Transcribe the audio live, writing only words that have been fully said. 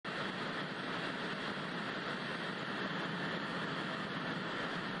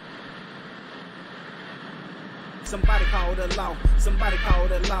Somebody call the law. Somebody call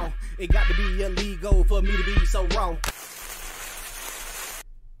the law. It got to be illegal for me to be so raw.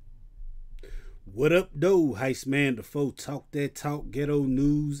 What up, though? Heist man, the foe talk that talk, ghetto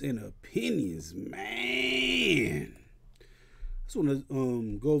news and opinions, man. I just want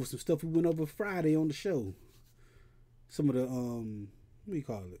to go over some stuff we went over Friday on the show. Some of the what do you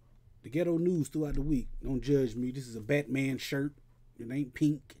call it? The ghetto news throughout the week. Don't judge me. This is a Batman shirt. It ain't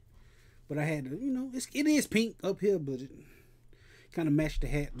pink, but I had to, you know, it is pink up here, but it kind of matched the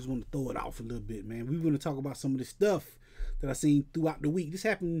hat. Just want to throw it off a little bit, man. We want to talk about some of this stuff that I seen throughout the week. This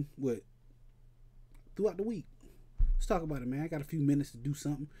happened throughout the week. Let's talk about it, man. I got a few minutes to do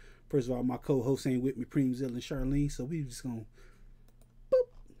something. First of all, my co-hosts ain't with me, Preemzilla and Charlene, so we just gonna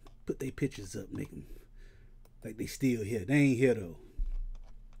put their pictures up, make them like they still here. They ain't here though.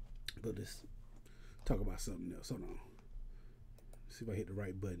 But let's talk about something else. Hold on. See if I hit the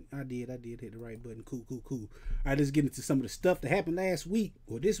right button. I did hit the right button. Cool. All right, let's get into some of the stuff that happened last week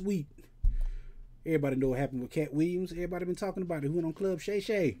or this week. Everybody know what happened with Cat Williams. Everybody been talking about it. Who went on Club Shay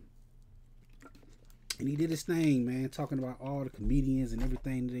Shay. And he did his thing, man, talking about all the comedians and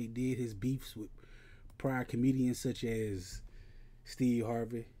everything that they did, his beefs with prior comedians such as Steve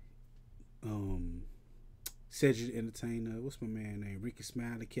Harvey, Cedric the Entertainer, what's my man name? Ricky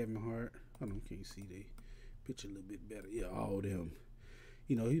Smiley, Kevin Hart. Hold on, can you see the picture a little bit better? Yeah, all of them.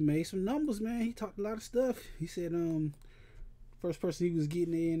 You know, he made some numbers, man. He talked a lot of stuff. He said, first person he was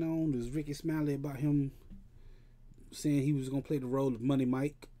getting in on was Ricky Smiley about him saying he was gonna play the role of Money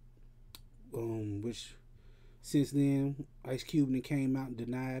Mike. Which since then Ice Cube then came out and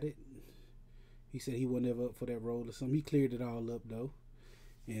denied it. He said he wasn't ever up for that role or something. He cleared it all up though.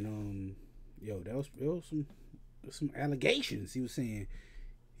 And there was some allegations. He was saying,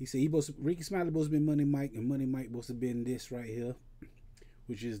 he said Ricky Smiley supposed to be Money Mike, and Money Mike supposed to be in this right here,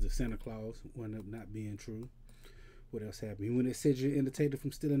 which is the Santa Claus. Wound up not being true. What else happened? He went at Cedric the Entertainer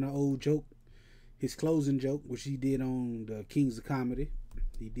from stealing an old joke, his closing joke, which he did on the Kings of Comedy.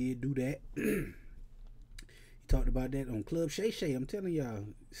 He did do that. He talked about that on Club Shay Shay. I'm telling y'all,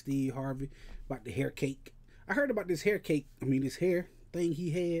 Steve Harvey, about the hair cake. I heard about this hair cake. I mean, this hair thing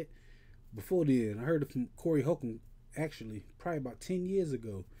he had before then. I heard it from Corey Holcomb, actually, probably about 10 years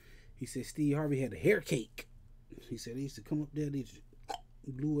ago. He said Steve Harvey had a hair cake. He said he used to come up there, they just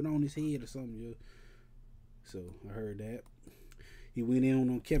glue it on his head or something. Yeah. So I heard that. He went in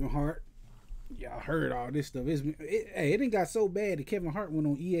on Kevin Hart. Y'all heard all this stuff. It didn't got so bad that Kevin Hart went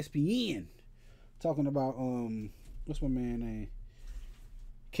on ESPN talking about what's my man name?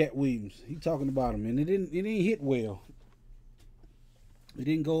 Cat Williams. He talking about him, and it didn't hit well. It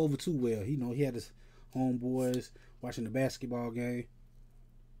didn't go over too well. You know, he had his homeboys watching the basketball game,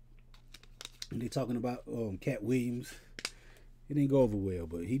 and they talking about Cat Williams. It didn't go over well,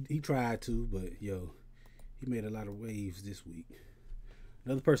 but he tried to. But yo, he made a lot of waves this week.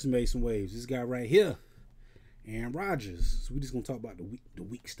 Another person made some waves. This guy right here, Aaron Rodgers. So we just gonna talk about the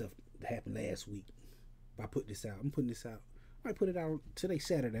week stuff that happened last week. If I put this out, I'm putting this out. I might put it out today,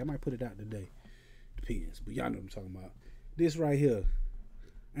 Saturday. I might put it out today. Depends. But y'all know what I'm talking about. This right here,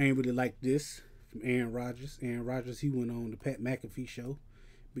 I ain't really like this from Aaron Rodgers. Aaron Rodgers, he went on the Pat McAfee show.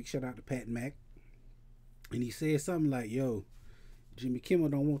 Big shout out to Pat Mac. And he said something like, yo, Jimmy Kimmel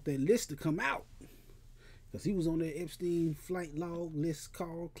don't want that list to come out. Because he was on that Epstein flight log list,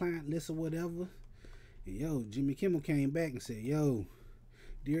 call, client list or whatever. And yo, Jimmy Kimmel came back and said, yo,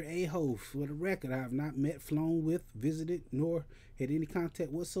 dear a-host, for the record, I have not met, flown with, visited, nor had any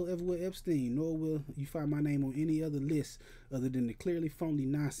contact whatsoever with Epstein, nor will you find my name on any other list other than the clearly phony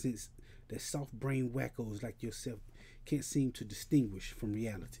nonsense that soft-brained wackos like yourself can't seem to distinguish from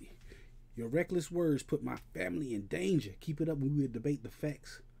reality. Your reckless words put my family in danger. Keep it up and we will debate the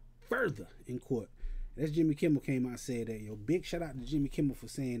facts further in court. That's Jimmy Kimmel came out and said that. Yo, big shout out to Jimmy Kimmel for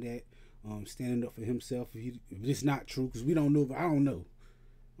saying that, standing up for himself. If it's not true, because we don't know. I don't know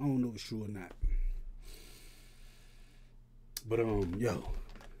if it's true or not. But yo,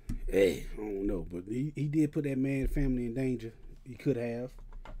 hey, I don't know. But he did put that man's family in danger. He could have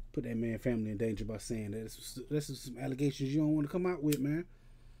put that man's family in danger by saying that. That's some allegations you don't want to come out with, man.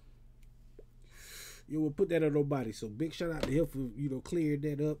 You will put that on nobody. So big shout out to him for clearing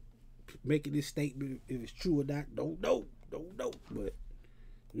that up. Making this statement, if it's true or not, don't know. But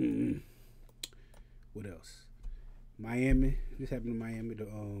what else? Miami. This happened in Miami.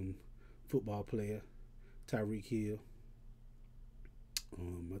 The football player Tyreek Hill.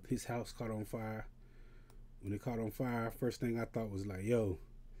 His house caught on fire. When it caught on fire, first thing I thought was like, yo,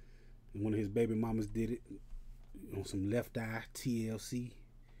 one of his baby mamas did it on some left eye TLC,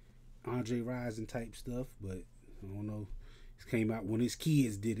 Andre Rison type stuff. But I don't know. Came out when his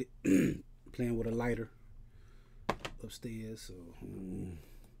kids did it, playing with a lighter. upstairs, so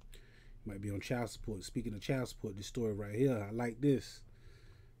might be on child support. Speaking of child support, this story right here, I like this.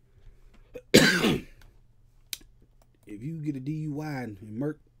 If you get a DUI and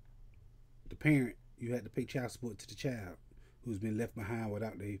murk the parent, you had to pay child support to the child who's been left behind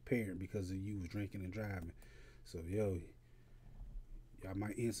without their parent because of you was drinking and driving. So, yo, y'all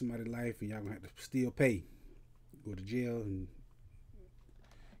might end somebody's life and y'all gonna have to still pay. Go to jail and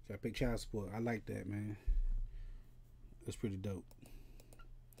gotta pay child support. I like that, man. That's pretty dope.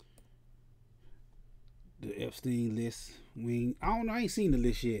 The Epstein list. I don't know. I ain't seen the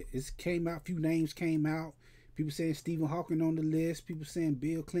list yet. It came out. A few names came out. People saying Stephen Hawking on the list. People saying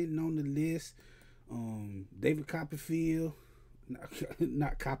Bill Clinton on the list. David Copperfield.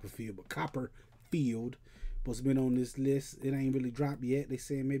 Not Copperfield, but Copperfield. Supposed to been on this list. It ain't really dropped yet. They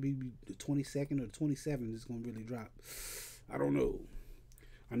saying maybe the 22nd or the 27th is gonna really drop. I don't know.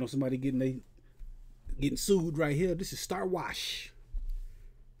 I know somebody getting sued right here. This is Star Wash.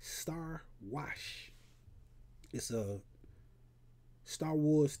 Star Wash. It's a Star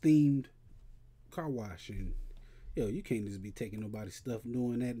Wars themed car wash, and yo, you can't just be taking nobody's stuff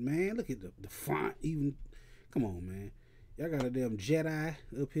doing that, man. Look at the font, even. Come on, man. Y'all got a damn Jedi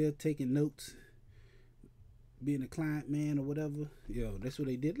up here taking notes, being a client, man, or whatever. Yo, that's what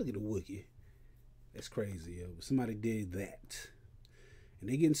they did. Look at the Wookiee. That's crazy, yo. But somebody did that, and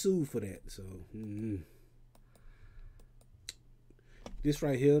they getting sued for that. So, this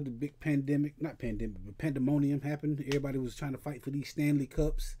right here, the big pandemonium happened. Everybody was trying to fight for these Stanley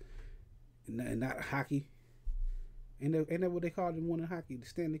Cups, and not hockey. Ain't that what they called them one in hockey, the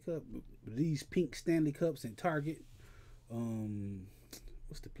Stanley Cup? These pink Stanley Cups in Target.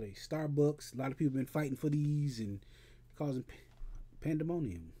 What's the place? Starbucks. A lot of people been fighting for these and causing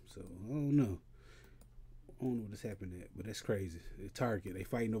pandemonium. So I don't know what's happened at, but that's crazy. At Target, they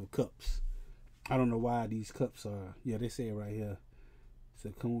fighting over cups. I don't know why these cups are. Yeah, they say it right here. So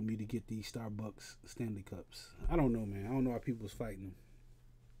come with me to get these Starbucks Stanley Cups. I don't know, man. I don't know why people was fighting them,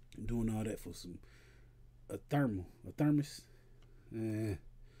 doing all that for a thermos.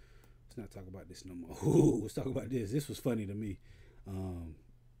 Let's not talk about this no more. Let's talk about this. This was funny to me.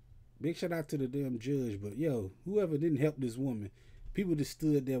 Big shout out to the damn judge, but yo, whoever didn't help this woman, people just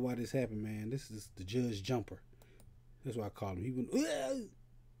stood there while this happened, man. This is the judge jumper. That's what I call him. He went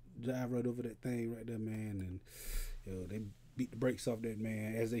dive right over that thing right there, man, and yo, they beat the brakes off that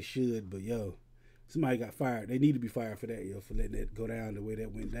man as they should. But yo, somebody got fired. They need to be fired for that, yo, for letting that go down the way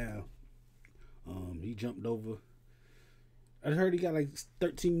that went down. He jumped over. I heard he got like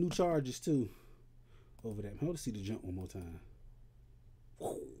 13 new charges too over that. Let's see the jump one more time.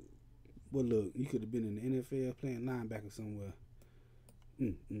 Well, look, you could have been in the NFL playing linebacker somewhere.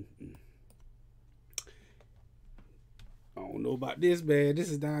 I don't know about this, man. This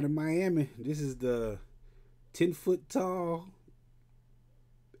is down in Miami. This is the 10-foot tall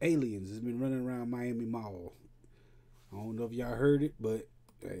aliens that's been running around Miami Mall. I don't know if y'all heard it, but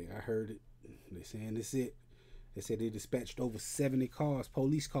hey, I heard it. They saying this it. They said they dispatched over 70 cars,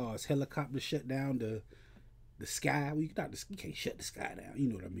 police cars, helicopters shut down the sky. Well, you can't shut the sky down. You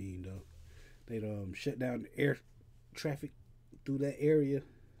know what I mean, though. They shut down the air traffic through that area.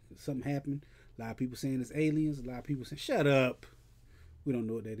 Something happened. A lot of people saying it's aliens. A lot of people saying, shut up. We don't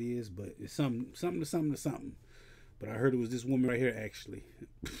know what that is, but it's something. But I heard it was this woman right here, actually.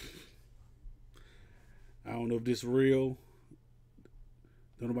 I don't know if this is real.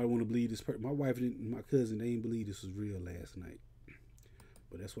 Don't nobody want to believe this person. My wife and my cousin, they didn't believe this was real last night.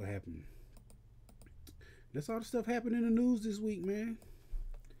 But that's what happened. That's all the stuff happened in the news this week, man.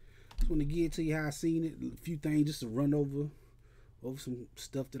 Just want to get to you how I seen it. A few things just to run over some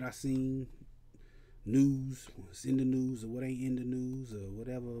stuff that I seen. News, what's in the news or what ain't in the news or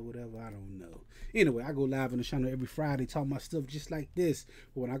whatever, I don't know. Anyway, I go live on the channel every Friday talking about stuff just like this.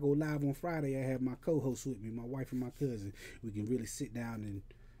 But when I go live on Friday, I have my co-host with me, my wife and my cousin. We can really sit down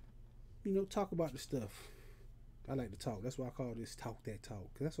and, talk about the stuff. I like to talk. That's why I call this Talk That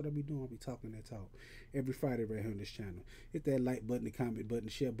Talk. Cause that's what I be doing. I be talking that talk every Friday right here on this channel. Hit that like button, the comment button,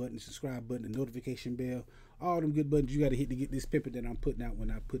 the share button, the subscribe button, the notification bell. All them good buttons you got to hit to get this pimpin' that I'm putting out when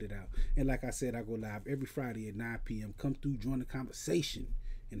I put it out. And like I said, I go live every Friday at 9 p.m. Come through, join the conversation,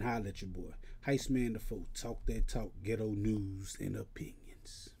 and holler at your boy. Heist Man the Folk. Talk That Talk. Ghetto news and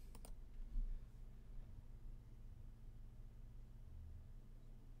opinions.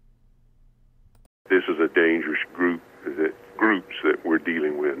 This is a dangerous groups that we're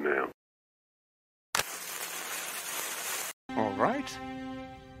dealing with now. All right.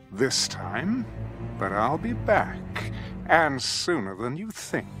 This time, but I'll be back, and sooner than you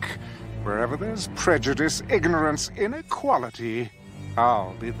think. Wherever there's prejudice, ignorance, inequality,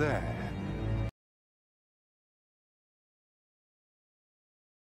 I'll be there.